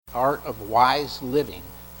art of wise living,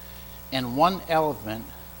 and one element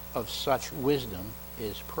of such wisdom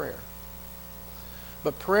is prayer.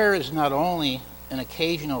 But prayer is not only an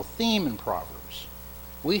occasional theme in Proverbs.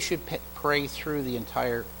 We should pray through the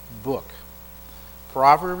entire book.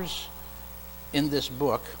 Proverbs in this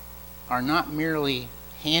book are not merely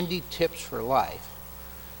handy tips for life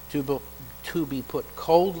to be put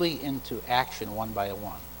coldly into action one by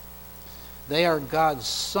one. They are God's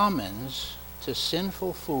summons to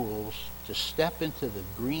sinful fools to step into the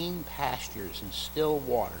green pastures and still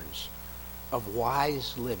waters of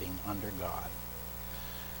wise living under God.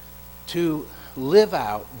 To live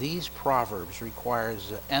out these proverbs requires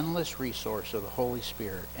the endless resource of the Holy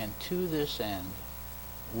Spirit, and to this end,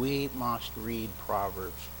 we must read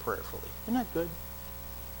Proverbs prayerfully. Isn't that good?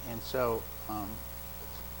 And so,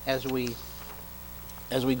 as we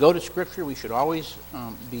go to Scripture, we should always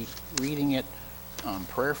be reading it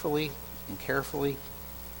prayerfully and carefully.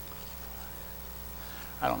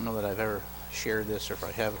 I don't know that I've ever shared this, or if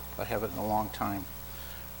I have it in a long time.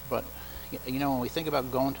 But you know, when we think about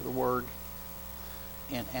going to the Word,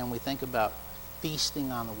 and we think about feasting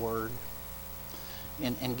on the Word,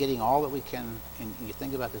 and getting all that we can, and you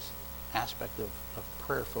think about this aspect of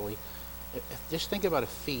prayerfully, just think about a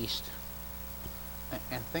feast,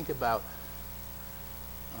 and think about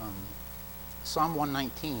Psalm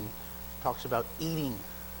 119 talks about eating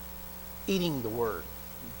the Word.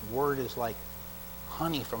 The Word is like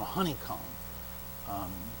honey from a honeycomb.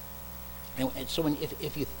 And so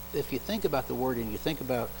if you think about the Word and you think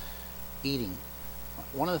about eating,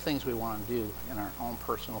 one of the things we want to do in our own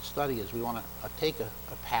personal study is we want to take a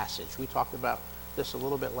passage. We talked about this a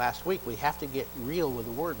little bit last week. We have to get real with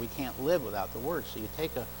the Word. We can't live without the Word. So you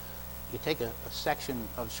take a section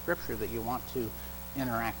of Scripture that you want to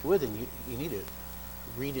interact with, and you need to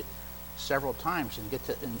read it several times and get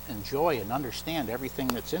to enjoy and understand everything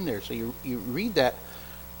that's in there. So you read that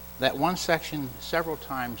one section several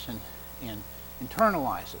times and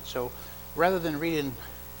internalize it. So rather than reading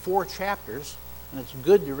 4 chapters, and it's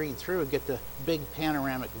good to read through and get the big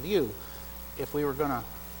panoramic view, if we were going to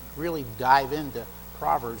really dive into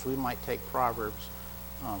Proverbs, we might take Proverbs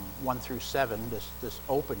 1 through 7, this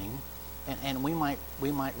opening, and we might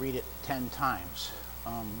read it 10 times.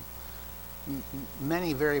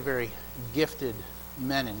 Many very, very gifted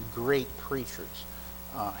men and great preachers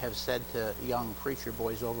have said to young preacher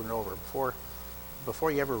boys over and over,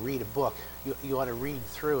 before you ever read a book, you ought to read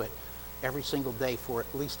through it every single day for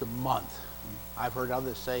at least a month. I've heard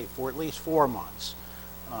others say for at least 4 months.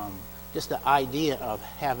 Just the idea of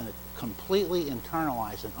having it completely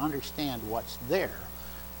internalized and understand what's there.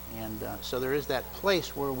 And so there is that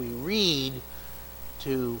place where we read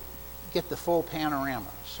to get the full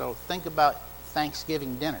panorama. So think about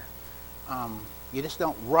Thanksgiving dinner. You just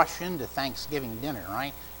don't rush into Thanksgiving dinner,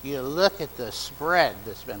 right? You look at the spread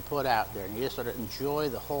that's been put out there, and you just sort of enjoy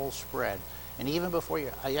the whole spread. And even before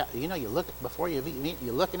you look before you've eaten it,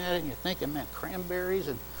 you're looking at it and you're thinking, man, cranberries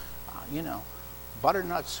and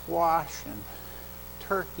butternut squash and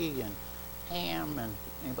turkey and ham, and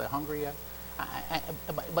anybody hungry yet?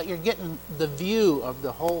 But you're getting the view of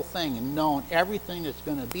the whole thing and knowing everything that's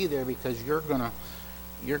going to be there, because you're gonna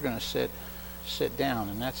sit down,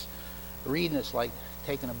 and that's reading. It's like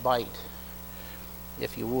taking a bite,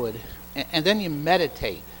 if you would, and then you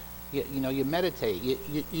meditate. You meditate.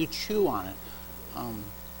 You chew on it.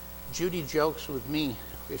 Judy jokes with me.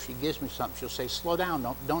 If she gives me something, she'll say, "Slow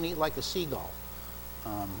down. Don't eat like a seagull."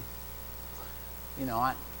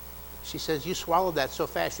 She says, "You swallowed that so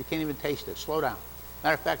fast you can't even taste it. Slow down."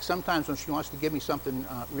 Matter of fact, sometimes when she wants to give me something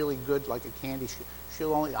really good, like a candy,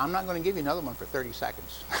 I'm not going to give you another one for 30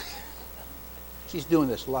 seconds. She's doing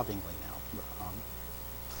this lovingly now.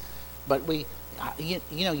 But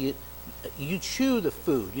you chew the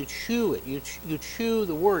food, you chew it, you chew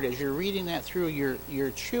the Word. As you're reading that through,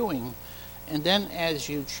 you're chewing, and then as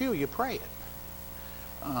you chew, you pray it.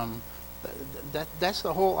 That's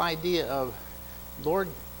the whole idea of, Lord,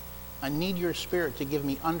 I need your Spirit to give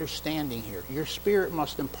me understanding here. Your Spirit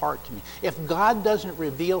must impart to me. If God doesn't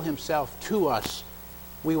reveal himself to us,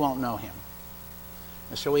 we won't know him.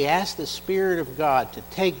 And so we ask the Spirit of God to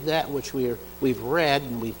take that which we've read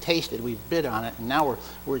and we've tasted, we've bit on it, and now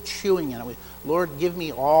we're chewing on it. Lord, give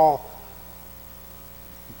me all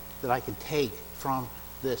that I can take from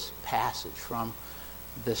this passage, from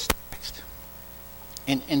this text.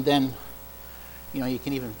 And then, you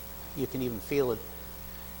can even feel it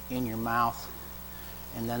in your mouth,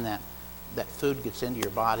 and then that food gets into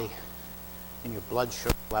your body, and your blood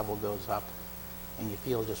sugar level goes up, and you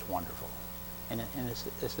feel just wonderful. And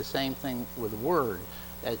it's the same thing with word.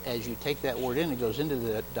 As you take that word in, it goes into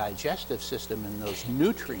the digestive system, and those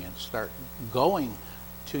nutrients start going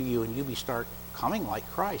to you, and you start coming like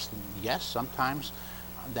Christ. And yes, sometimes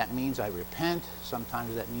that means I repent.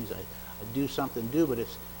 Sometimes that means I do something new, but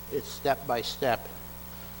it's step by step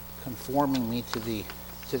conforming me to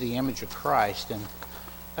the image of Christ. And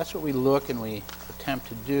that's what we look and we attempt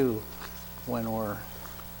to do when we're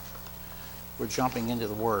jumping into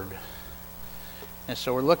the Word. And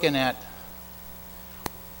so we're looking at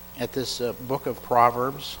this book of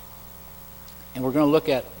Proverbs, and we're going to look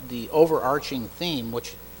at the overarching theme,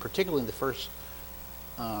 which particularly in the first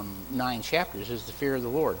 9 chapters is the fear of the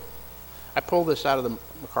Lord. I pulled this out of the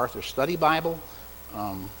MacArthur Study Bible.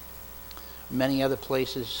 Many other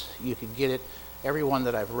places you could get it. Every one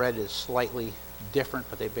that I've read is slightly different,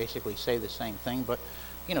 but they basically say the same thing. But,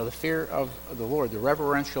 the fear of the Lord, the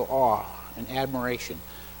reverential awe and admiration.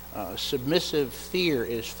 Submissive fear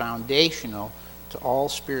is foundational to all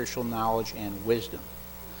spiritual knowledge and wisdom.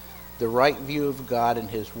 The right view of God and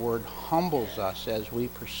His Word humbles us as we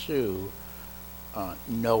pursue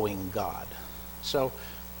knowing God. So,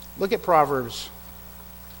 look at Proverbs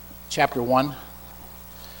chapter 1,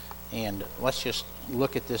 and let's just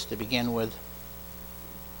look at this to begin with.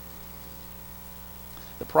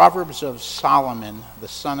 The Proverbs of Solomon, the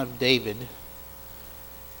son of David,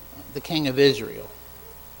 the king of Israel.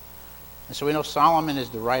 And so we know Solomon is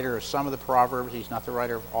the writer of some of the Proverbs. He's not the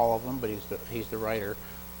writer of all of them, but he's the writer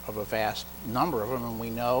of a vast number of them. And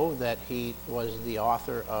we know that he was the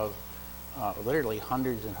author of literally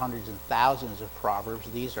hundreds and hundreds and thousands of Proverbs.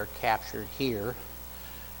 These are captured here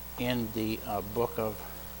in the book of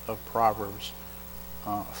Proverbs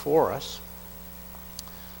for us.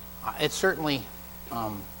 It certainly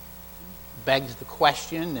begs the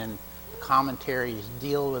question, and the commentaries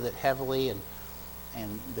deal with it heavily,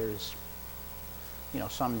 and there's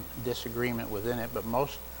some disagreement within it, but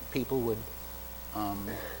most people would,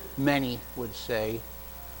 many would say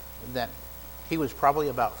that he was probably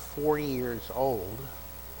about 40 years old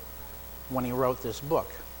when he wrote this book.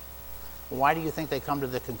 Why do you think they come to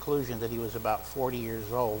the conclusion that he was about 40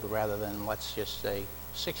 years old rather than, let's just say,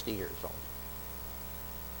 60 years old?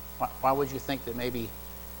 Why would you think that maybe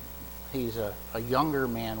he's a younger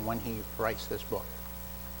man when he writes this book?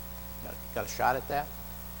 Got a shot at that?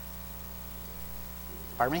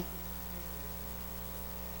 Pardon me?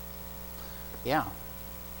 Yeah.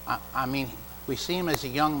 I mean, we see him as a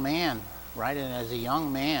young man, right? And as a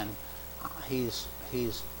young man, he's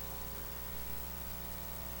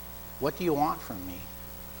what do you want from me,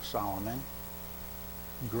 Solomon?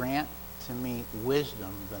 Grant to me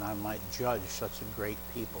wisdom that I might judge such a great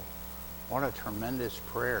people. What a tremendous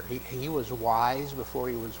prayer. He was wise before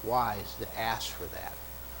he was wise to ask for that.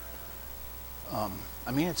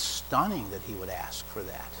 I mean, it's stunning that he would ask for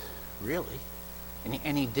that, really.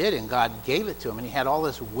 And he did, and God gave it to him, and he had all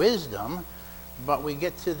this wisdom, but we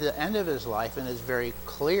get to the end of his life, and it's very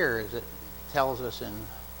clear, as it tells us in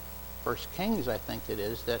 1 Kings, I think it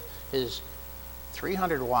is, that his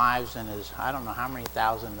 300 wives and his, I don't know how many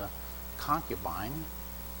thousand concubine,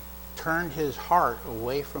 turned his heart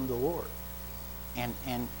away from the Lord. And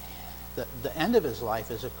the end of his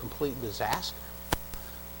life is a complete disaster.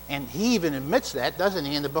 And he even admits that, doesn't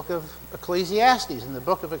he, in the book of Ecclesiastes. In the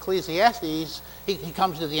book of Ecclesiastes, he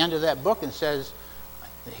comes to the end of that book and says,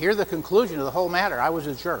 here's the conclusion of the whole matter. I was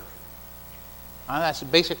a jerk. That's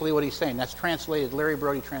basically what he's saying. That's translated, Larry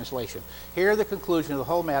Brodie translation. Here the conclusion of the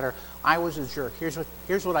whole matter. I was a jerk.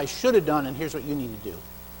 Here's what I should have done, and here's what you need to do.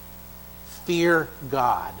 Fear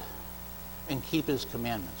God and keep His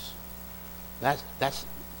commandments. That's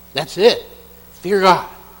it. Fear God.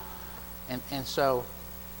 And so,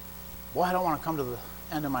 boy, I don't want to come to the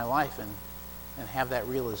end of my life and have that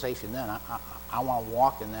realization then. I want to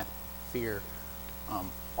walk in that fear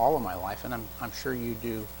all of my life, and I'm sure you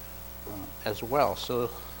do as well. So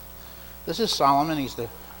this is Solomon. He's the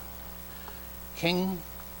King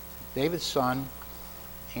David's son,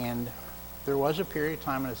 and there was a period of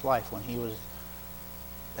time in his life when he was,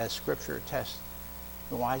 as Scripture attests,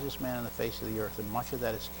 the wisest man on the face of the earth, and much of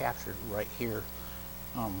that is captured right here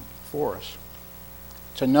for us.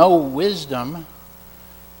 To know wisdom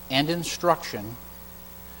and instruction,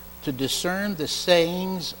 to discern the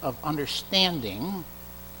sayings of understanding,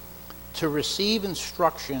 to receive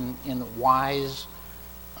instruction in wise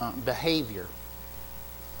behavior.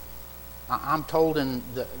 I'm told in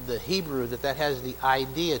the Hebrew that has the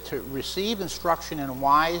idea to receive instruction in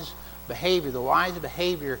wise behavior. The wise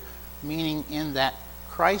behavior meaning in that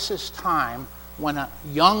crisis time when a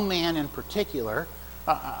young man in particular,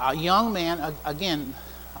 a young man, again,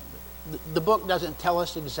 The book doesn't tell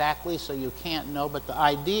us exactly, so you can't know, but the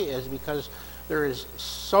idea is because there is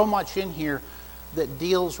so much in here that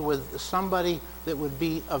deals with somebody that would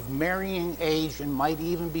be of marrying age and might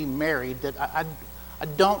even be married, that I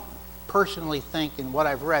don't personally think, in what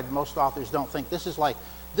I've read, most authors don't think this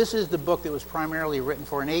is the book that was primarily written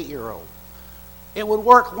for an 8-year-old. It would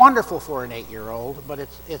work wonderful for an 8-year-old, but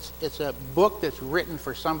it's a book that's written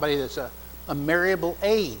for somebody that's a marriable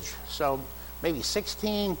age. So maybe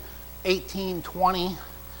 16, 18, 20,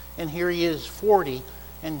 and here he is 40,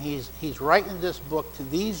 and he's writing this book to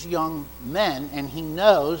these young men, and he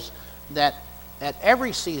knows that at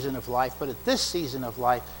every season of life, but at this season of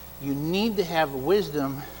life, you need to have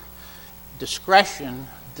wisdom, discretion,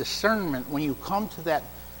 discernment when you come to that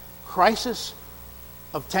crisis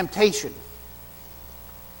of temptation.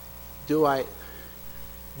 Do I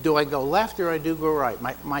go left or do I go right?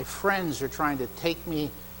 My friends are trying to take me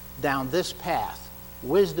down this path.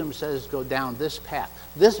 Wisdom says go down this path.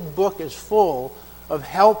 This book is full of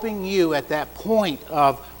helping you at that point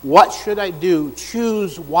of what should I do?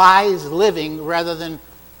 Choose wise living rather than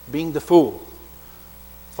being the fool,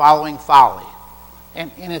 following folly.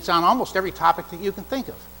 And it's on almost every topic that you can think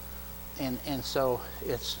of. And so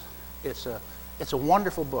it's a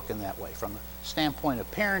wonderful book in that way, from the standpoint of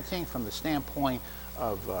parenting, from the standpoint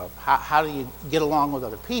of how do you get along with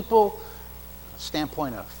other people,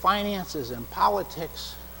 standpoint of finances and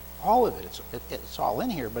politics, all of it. It's all in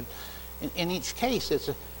here, but in each case,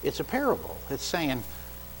 it's a parable. It's saying,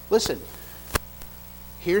 listen,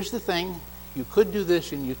 here's the thing, you could do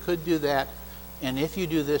this and you could do that, and if you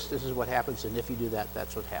do this, this is what happens, and if you do that,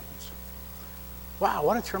 that's what happens. Wow,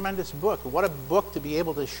 what a tremendous book. What a book to be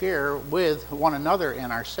able to share with one another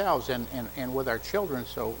and ourselves and with our children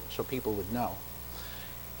so people would know.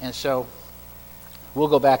 And so we'll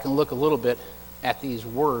go back and look a little bit at these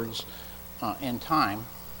words in time.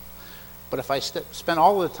 But if I spent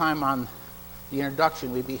all of the time on the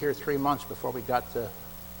introduction, we'd be here 3 months before we got to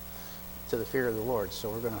the fear of the Lord. So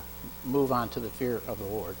we're going to move on to the fear of the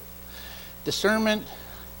Lord. Discernment.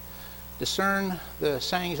 Discern the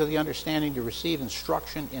sayings of the understanding to receive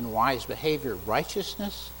instruction in wise behavior,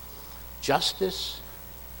 righteousness, justice,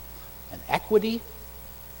 and equity,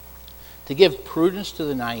 to give prudence to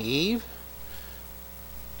the naive,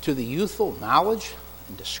 to the youthful knowledge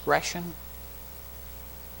and discretion.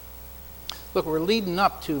 Look, we're leading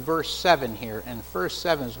up to verse 7 here, and verse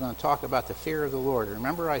 7 is going to talk about the fear of the Lord.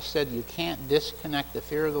 Remember I said you can't disconnect the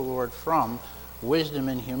fear of the Lord from wisdom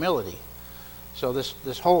and humility. So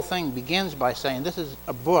this whole thing begins by saying this is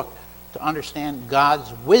a book to understand God's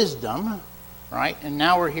wisdom, right? And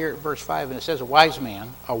now we're here at verse 5, and it says a wise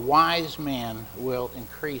man will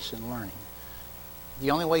increase in learning.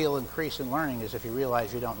 The only way you'll increase in learning is if you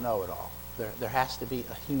realize you don't know it all. There has to be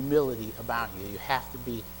a humility about you. You have to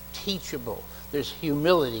be teachable. There's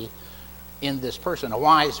humility in this person. A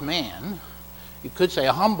wise man, you could say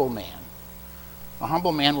a humble man. A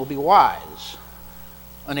humble man will be wise.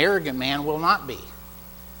 An arrogant man will not be.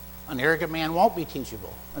 An arrogant man won't be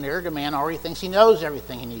teachable. An arrogant man already thinks he knows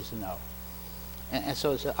everything he needs to know. And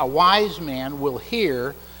so it's a wise man will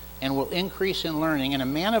hear and will increase in learning, and a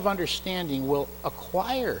man of understanding will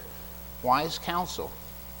acquire wise counsel.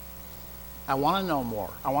 I want to know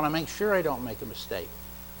more. I want to make sure I don't make a mistake.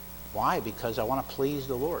 Why? Because I want to please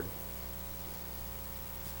the Lord.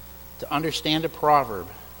 To understand a proverb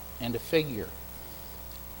and a figure.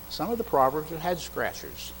 Some of the proverbs are head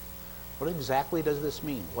scratchers. What exactly does this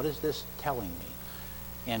mean? What is this telling me?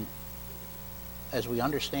 And as we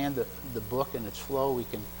understand the book and its flow, we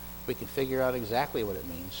can figure out exactly what it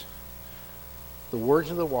means. The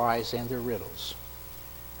words of the wise and their riddles.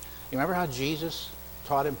 You remember how Jesus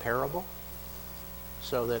taught in parable?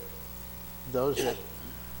 So that those that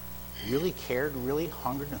really cared, really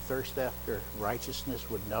hungered and thirsted after righteousness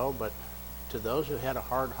would know, but to those who had a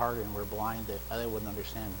hard heart and were blind, they wouldn't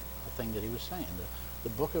understand a thing that he was saying. The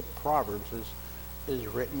book of Proverbs is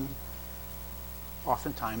written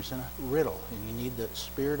oftentimes in a riddle, and you need the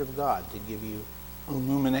Spirit of God to give you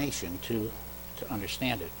illumination to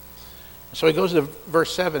understand it. So he goes to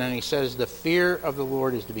verse 7 and he says, the fear of the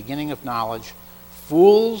Lord is the beginning of knowledge.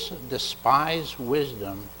 Fools despise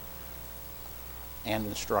wisdom and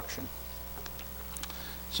instruction.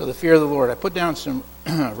 So the fear of the Lord. I put down some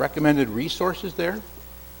recommended resources there.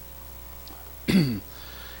 And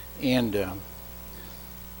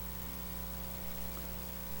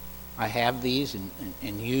I have these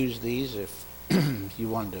and use these if you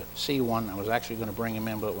wanted to see one. I was actually going to bring them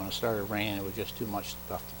in, but when it started raining, it was just too much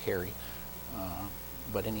stuff to carry.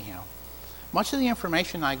 But anyhow, much of the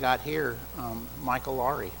information I got here, Michael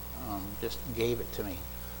Laurie just gave it to me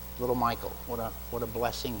little Michael, what a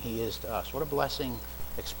blessing he is to us. What a blessing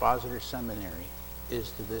Expositor Seminary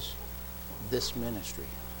is to this ministry.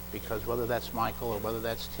 Because whether that's Michael or whether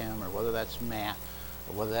that's Tim or whether that's Matt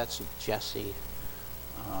or whether that's Jesse,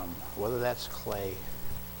 whether that's Clay,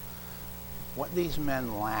 what these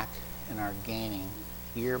men lack and are gaining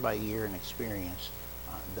year by year in experience,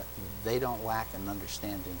 that they don't lack in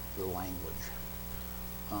understanding the language.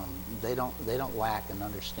 They don't lack in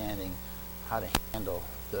understanding how to handle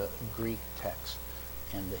the Greek text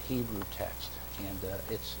and the Hebrew text, and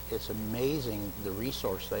it's amazing the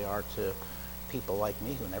resource they are to people like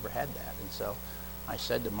me who never had that. And so I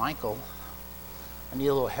said to Michael, I need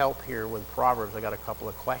a little help here with Proverbs. I got a couple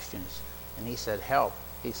of questions. And he said, help.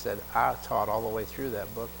 He said, I taught all the way through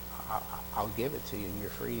that book. I'll give it to you, and you're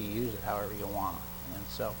free to use it however you want. And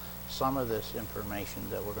so some of this information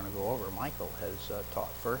that we're going to go over, Michael has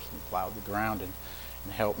taught first and plowed the ground and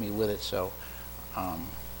helped me with it. So,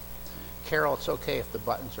 Carol, it's okay if the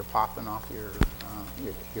buttons are popping off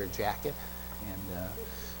your jacket. And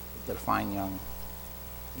you've got a fine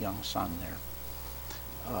young son there.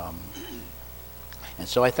 And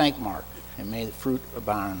so I thank Mark, and may the fruit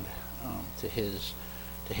abound to his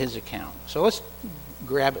account. So let's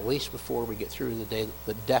grab, at least before we get through the day,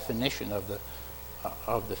 the definition of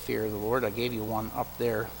the fear of the Lord. I gave you one up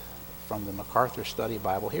there from the MacArthur Study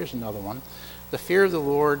Bible. Here's another one. The fear of the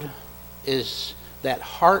Lord is that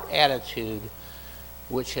heart attitude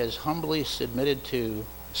which has humbly submitted to,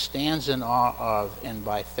 stands in awe of, and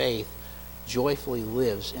by faith joyfully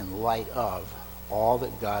lives in light of all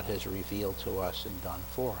that God has revealed to us and done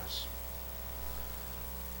for us.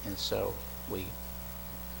 And so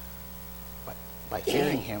by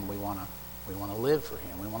fearing him, we want to live for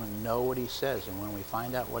him. We want to know what he says, and when we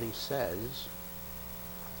find out what he says,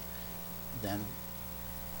 then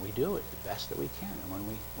we do it the best that we can. And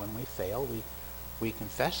when we fail, we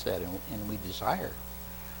confess that, and we desire,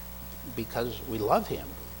 because we love him,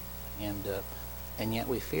 and yet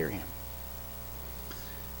we fear him.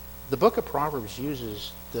 The book of Proverbs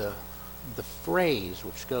uses the phrase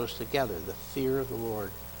which goes together, the fear of the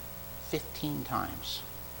Lord, 15 times.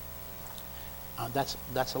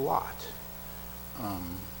 That's a lot.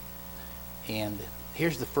 And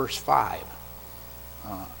here's the first 5.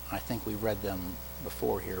 I think we read them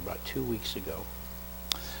before here about 2 weeks ago.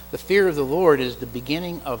 The fear of the Lord is the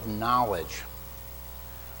beginning of knowledge.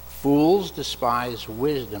 Fools despise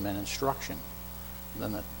wisdom and instruction.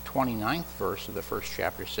 Then the 29th verse of the first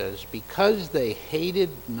chapter says, because they hated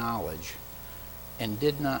knowledge and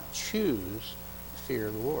did not choose the fear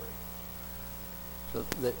of the Lord. So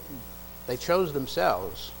that they chose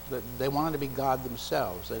themselves. That they wanted to be God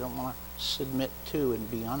themselves. They don't want to submit to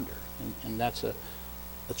and be under. And that's a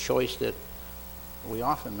choice that we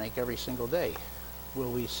often make every single day.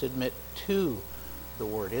 Will we submit to the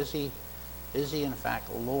Word? Is he in fact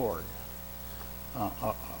Lord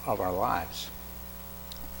of our lives?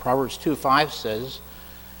 Proverbs 2:5 says,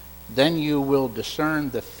 then you will discern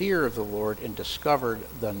the fear of the Lord and discover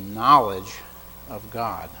the knowledge of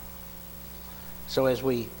God. So as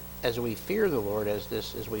we fear the Lord,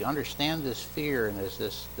 as we understand this fear, and as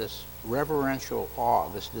this reverential awe,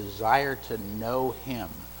 this desire to know him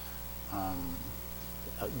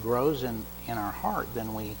grows in our heart, then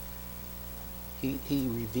he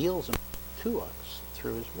reveals him to us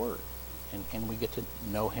through his word, and we get to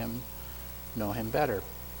know him better.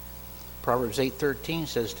 Proverbs 8:13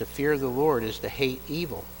 says, to fear the Lord is to hate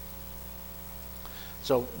evil.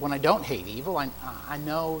 So when I don't hate evil, I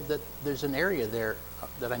know that there's an area there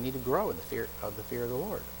that I need to grow in the fear of the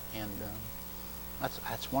Lord. And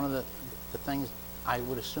that's one of the things I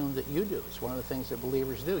would assume that you do. It's one of the things that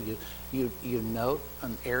believers do. You note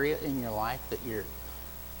an area in your life that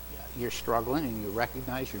you're struggling, and you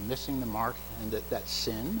recognize you're missing the mark, and that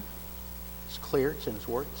sin, it's clear, it's in his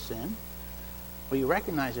word, sin. Well, you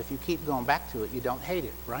recognize if you keep going back to it, you don't hate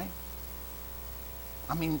it, right?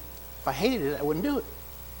 I mean, if I hated it, I wouldn't do it.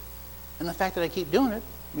 And the fact that I keep doing it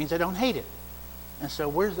means I don't hate it. And so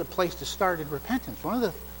where's the place to start in repentance? One of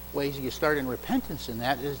the ways you start in repentance in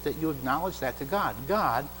that is that you acknowledge that to God.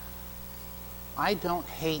 God, I don't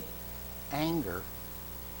hate anger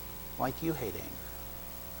like you hate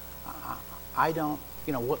anger. I don't,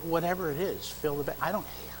 whatever it is, fill the bag.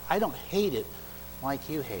 I don't hate it like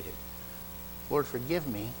you hate it. Lord, forgive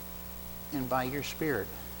me, and by your Spirit,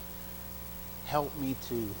 help me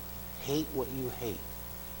to hate what you hate,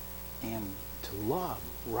 and to love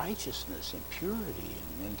righteousness and purity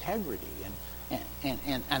and integrity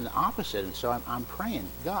and the opposite. And so I'm praying,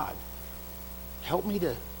 God, help me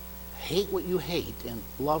to hate what you hate and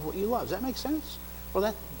love what you love. Does that make sense?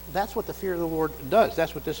 Well, that's what the fear of the Lord does.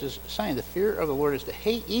 That's what this is saying. The fear of the Lord is to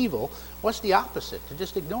hate evil. What's the opposite? To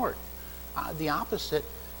just ignore it. The opposite,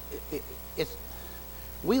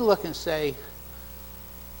 we look and say,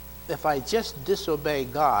 if I just disobey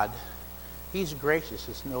God, he's gracious.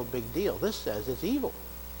 It's no big deal. This says it's evil.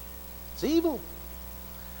 It's evil.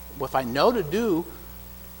 If I know to do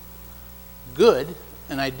good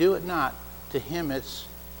and I do it not, to him it's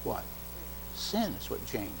what? Sin is what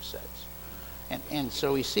James says. And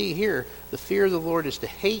so we see here, the fear of the Lord is to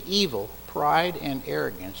hate evil, pride and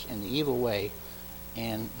arrogance in the evil way,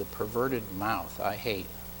 and the perverted mouth I hate.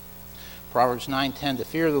 Proverbs 9:10, the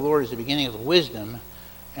fear of the Lord is the beginning of wisdom,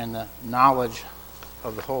 and the knowledge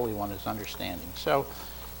of the Holy One is understanding. So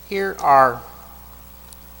here are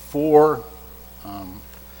four,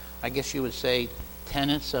 I guess you would say,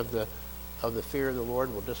 tenets of the fear of the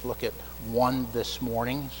Lord. We'll just look at one this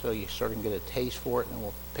morning so you sort of get a taste for it, and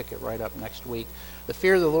we'll pick it right up next week. The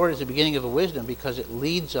fear of the Lord is the beginning of a wisdom because it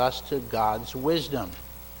leads us to God's wisdom.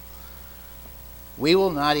 We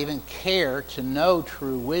will not even care to know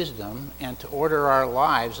true wisdom and to order our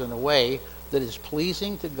lives in a way that is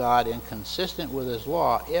pleasing to God and consistent with his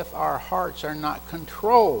law if our hearts are not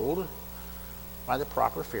controlled by the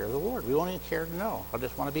proper fear of the Lord. We won't even care to know. I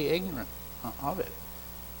just want to be ignorant of it.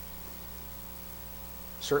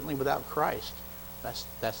 Certainly without Christ,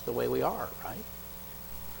 that's the way we are, right?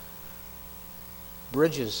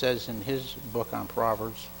 Bridges says in his book on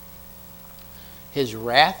Proverbs, his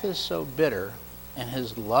wrath is so bitter and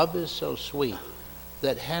his love is so sweet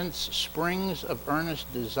that hence springs of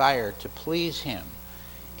earnest desire to please him,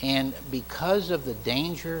 and because of the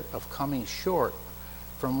danger of coming short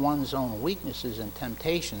from one's own weaknesses and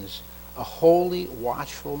temptations, a holy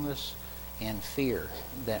watchfulness and fear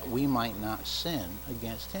that we might not sin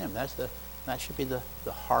against him. That should be the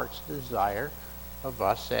heart's desire of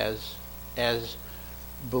us as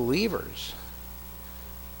believers.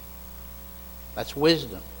 That's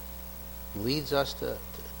wisdom. It leads us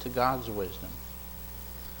to God's wisdom.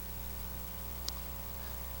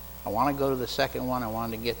 I want to go to the second one. I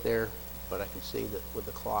wanted to get there, but I can see that with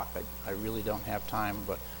the clock, I really don't have time.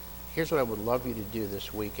 But here's what I would love you to do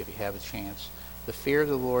this week if you have a chance. The fear of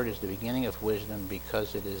the Lord is the beginning of wisdom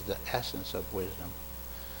because it is the essence of wisdom.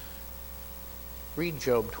 Read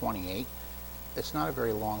Job 28. It's not a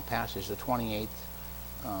very long passage. The 28th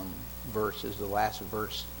verse is the last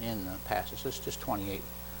verse in the passage. So it's just 28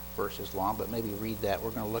 verses long, but maybe read that.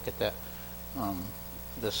 We're going to look at that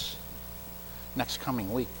this next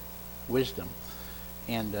coming week. Wisdom.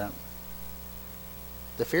 And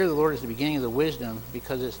the fear of the Lord is the beginning of the wisdom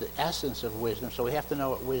because it's the essence of wisdom. So we have to know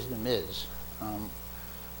what wisdom is.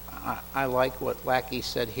 I like what Lackey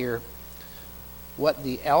said here. What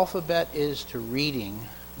the alphabet is to reading,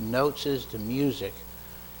 notes is to music,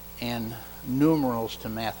 and numerals to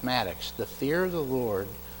mathematics, the fear of the Lord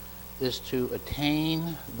is to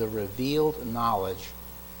attain the revealed knowledge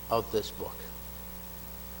of this book.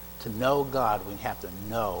 To know God, we have to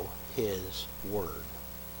know his word.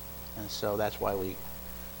 And so that's why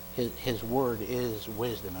his word is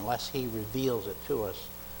wisdom. Unless he reveals it to us,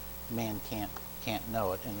 man can't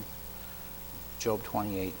know it. And Job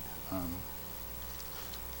 28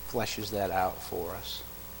 fleshes that out for us.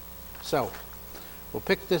 So we'll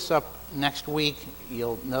pick this up next week.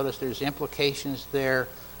 You'll notice there's implications there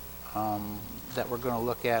that we're going to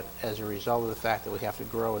look at as a result of the fact that we have to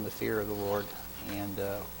grow in the fear of the Lord. And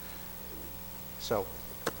so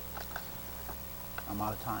I'm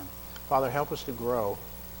out of time. Father, help us to grow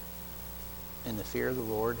in the fear of the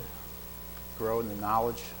Lord, grow in the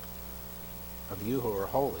knowledge of you who are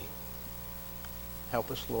holy. Help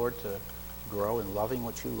us, Lord, to grow in loving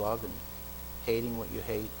what you love and hating what you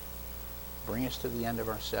hate. Bring us to the end of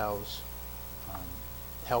ourselves.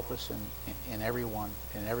 Help us in every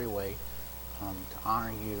way to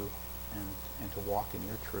honor you and to walk in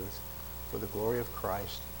your truth for the glory of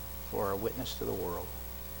Christ, for our witness to the world.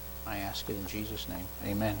 I ask it in Jesus' name.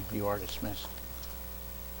 Amen. You are dismissed.